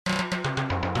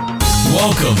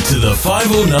Welcome to the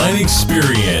 509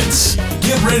 Experience.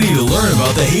 Get ready to learn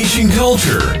about the Haitian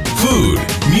culture, food,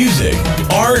 music,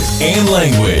 art, and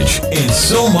language, and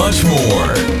so much more.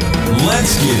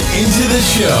 Let's get into the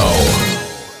show.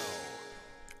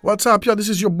 What's up, y'all? This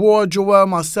is your boy Joel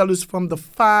Marcellus from the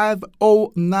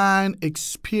 509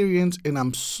 Experience, and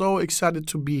I'm so excited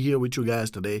to be here with you guys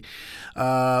today.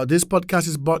 This podcast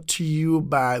is brought to you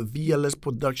by VLS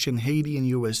Production Haiti and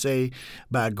USA,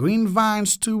 by Greenvine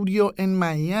Studio in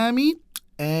Miami,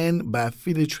 and by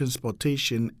Fidelity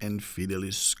Transportation and Fidelity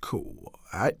School.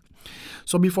 All right.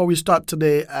 So before we start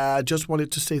today, I just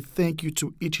wanted to say thank you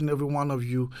to each and every one of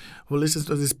you who listens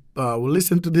to this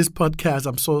podcast.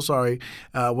 I'm so sorry,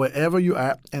 wherever you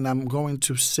are, and I'm going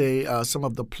to say some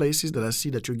of the places that I see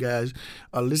that you guys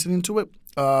are listening to it.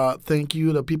 Thank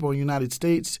you to people in the United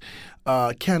States,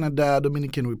 Canada,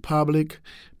 Dominican Republic,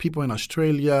 people in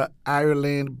Australia,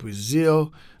 Ireland,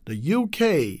 Brazil, the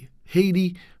UK,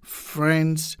 Haiti,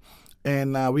 France.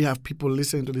 And we have people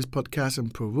listening to this podcast in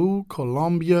Peru,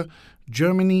 Colombia,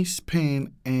 Germany,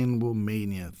 Spain, and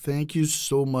Romania. Thank you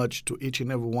so much to each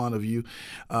and every one of you.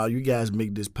 You guys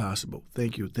make this possible.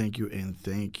 Thank you, and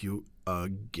thank you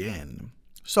again.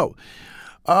 So,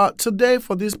 today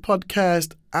for this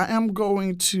podcast, I am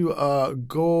going to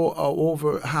go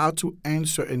over how to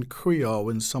answer in Creole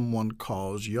when someone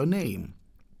calls your name.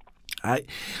 All right?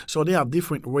 So there are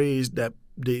different ways that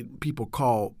people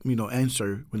call,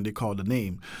 answer when they call the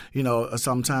name.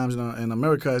 Sometimes in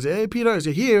America, I say, "Hey, Peter, is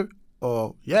it here?"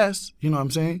 Or "Yes," you know what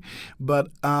I'm saying? But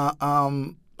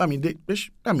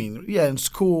in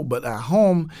school, but at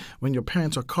home, when your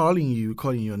parents are calling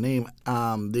your name,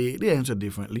 they answer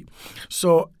differently.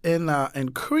 So in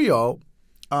Creole,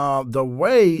 the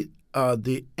way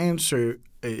they answer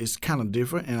is kind of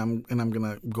different, and I'm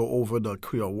gonna go over the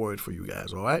Creole word for you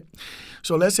guys. All right.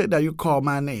 So let's say that you call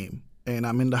my name. And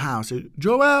I'm in the house. Say,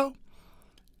 "Joel,"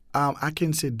 I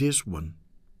can say this one.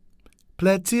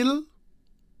 Plaît-il?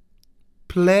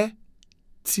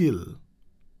 Plaît-il?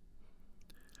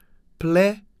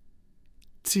 Plaît-il?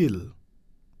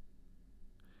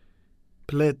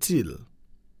 Plaît-il?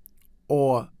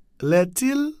 Or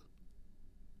l'est-il?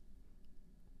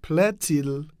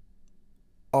 Plaît-il?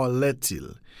 Or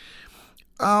l'est-il?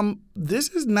 This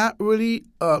is not really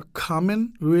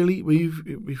common, really.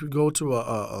 If you go to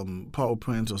a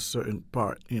PowerPoint or certain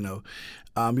part, you're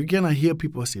gonna hear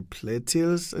people say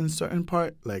plaît-il in certain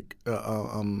part,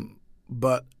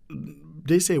 but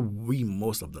they say "we"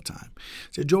 most of the time.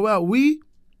 Say, "Joel, we."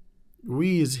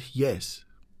 We is yes.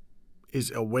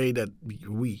 It's a way that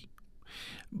we,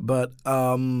 but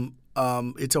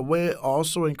it's a way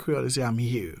also in Creole to say "I'm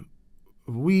here."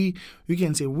 We, you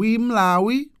can say "Oui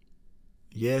m'lawi."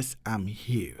 Yes, I'm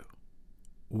here.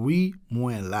 Oui,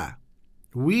 moi là.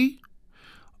 Oui,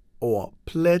 or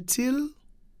plaît-il?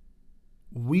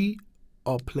 Oui,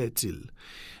 or plaît-il?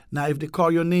 Now, if they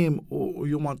call your name or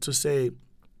you want to say,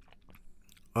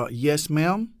 "Yes,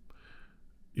 ma'am,"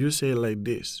 you say it like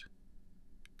this.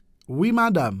 "Oui,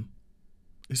 madame."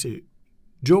 You say,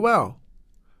 "Joel."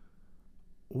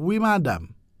 "Oui,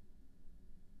 madame."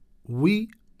 "Oui,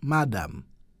 madame."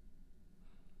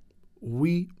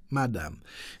 "Oui, madam."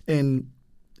 And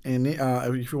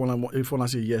if you wanna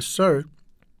say "yes, sir,"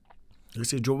 you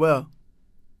say, "Joel."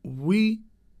 "Oui,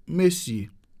 monsieur."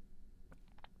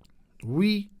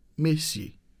 "Oui,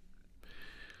 monsieur."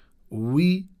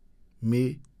 "Oui,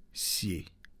 monsieur."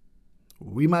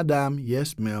 "Oui, madame."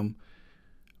 Yes, ma'am.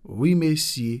 "Oui,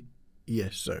 monsieur."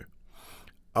 Yes, sir.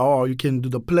 Or you can do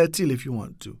the plaît-il if you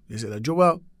want to. You say that,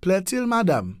 "Joel, plaît-il,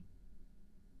 madame?"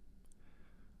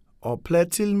 Or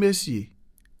plaît-il, monsieur?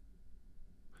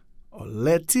 Or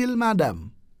l'est-il,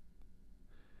 madame?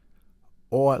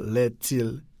 Or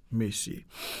l'est-il, monsieur?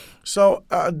 So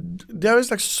there is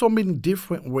so many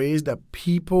different ways that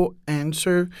people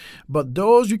answer, but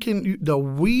those you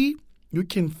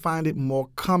can find it more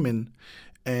common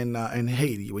in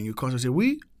Haiti when you call and say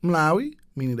 "Oui, m'lawi,"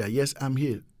 meaning that yes, I'm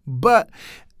here. But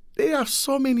there are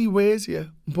so many ways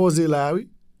here. "M'pose lawi"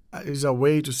 is a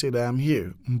way to say that I'm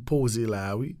here. "M'pose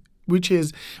lawi," which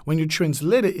is when you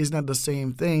translate it, it's not the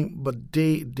same thing, but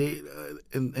they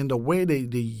in the way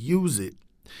they use it,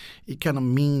 it kind of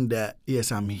mean that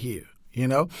yes, I'm here.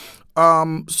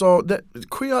 So that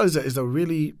Creole is a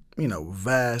really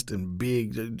vast and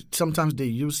big. Sometimes they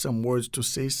use some words to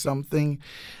say something.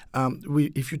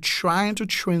 If you're trying to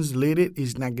translate it,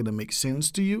 it's not gonna make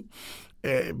sense to you.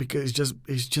 Because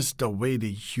it's just the way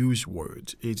they use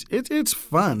words. It's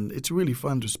fun. It's really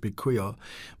fun to speak Creole,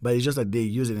 but it's just that they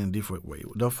use it in a different way.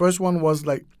 The first one was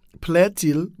like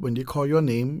plaît-il, when they call your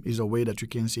name, is a way that you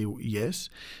can say yes.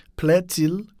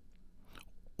 Plaît-il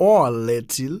or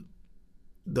l'est-il.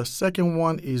 The second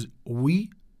one is we.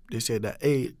 They say that,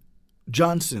 hey,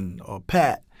 Johnson or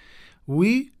Pat,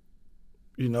 we,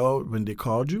 when they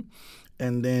called you.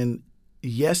 And then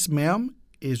yes, ma'am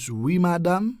is oui,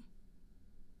 madame.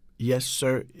 Yes,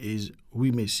 sir is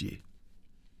oui, monsieur.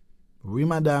 Oui,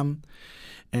 madame,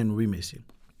 and oui, monsieur.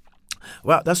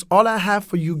 Well, that's all I have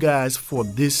for you guys for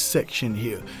this section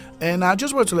here. And I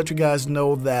just wanted to let you guys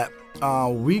know that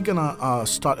we're going to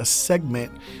start a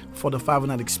segment for the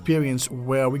 509 Experience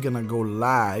where we're going to go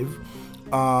live.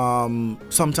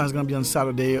 Sometimes it's gonna be on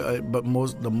Saturday, but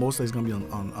the most is gonna be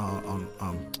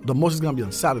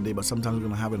on Saturday, but sometimes we're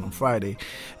gonna have it on Friday,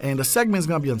 and the segment is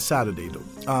gonna be on Saturday though.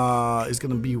 It's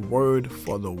gonna be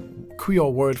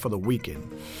Creole word for the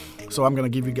weekend. So I'm going to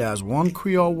give you guys one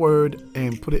Creole word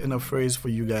and put it in a phrase for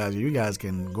you guys. You guys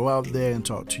can go out there and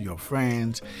talk to your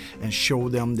friends and show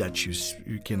them that you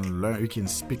can learn, you can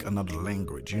speak another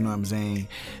language. You know what I'm saying?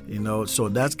 So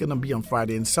that's going to be on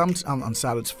Friday and on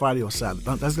Saturday. It's Friday or Saturday.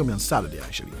 That's going to be on Saturday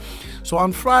actually. So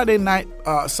on Friday night,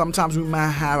 sometimes we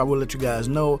might have, I will let you guys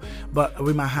know, but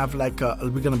we might have we're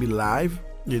going to be live,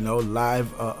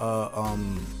 live,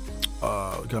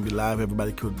 gonna be live.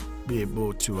 Everybody could be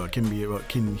able to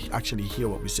can actually hear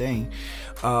what we're saying.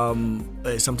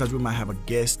 Sometimes we might have a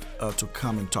guest to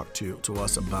come and talk to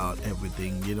us about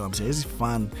everything. You know what I'm saying? It's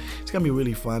fun. It's gonna be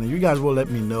really fun, and you guys will let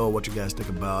me know what you guys think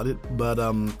about it. But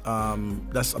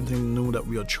that's something new that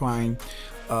we are trying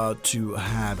to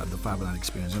have at the 509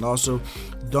 Experience. And also,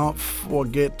 don't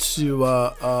forget to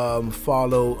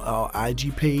follow our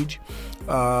IG page.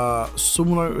 Very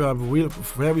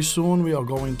soon we are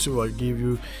going to give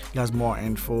you guys more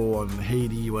info on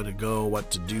Haiti, where to go,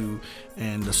 what to do,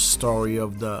 and the story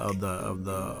of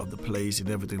the place and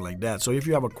everything like that. So if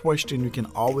you have a question, you can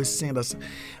always send us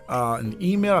an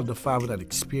email at the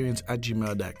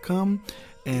 509experience@gmail.com.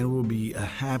 and we'll be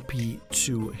happy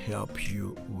to help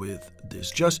you with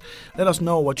this. Just let us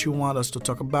know what you want us to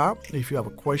talk about. If you have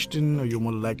a question or you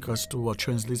would like us to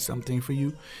translate something for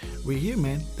you, we're here,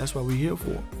 man. That's what we're here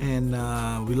for. And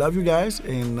we love you guys.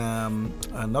 And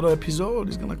another episode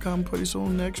is going to come pretty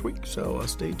soon next week. So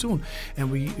stay tuned.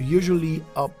 And we usually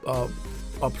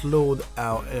upload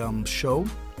our show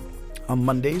on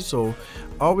Mondays, so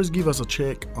always give us a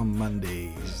check on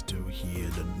Mondays to hear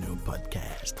the new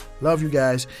podcast. Love you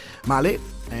guys, Male,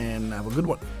 and have a good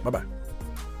one. Bye-bye.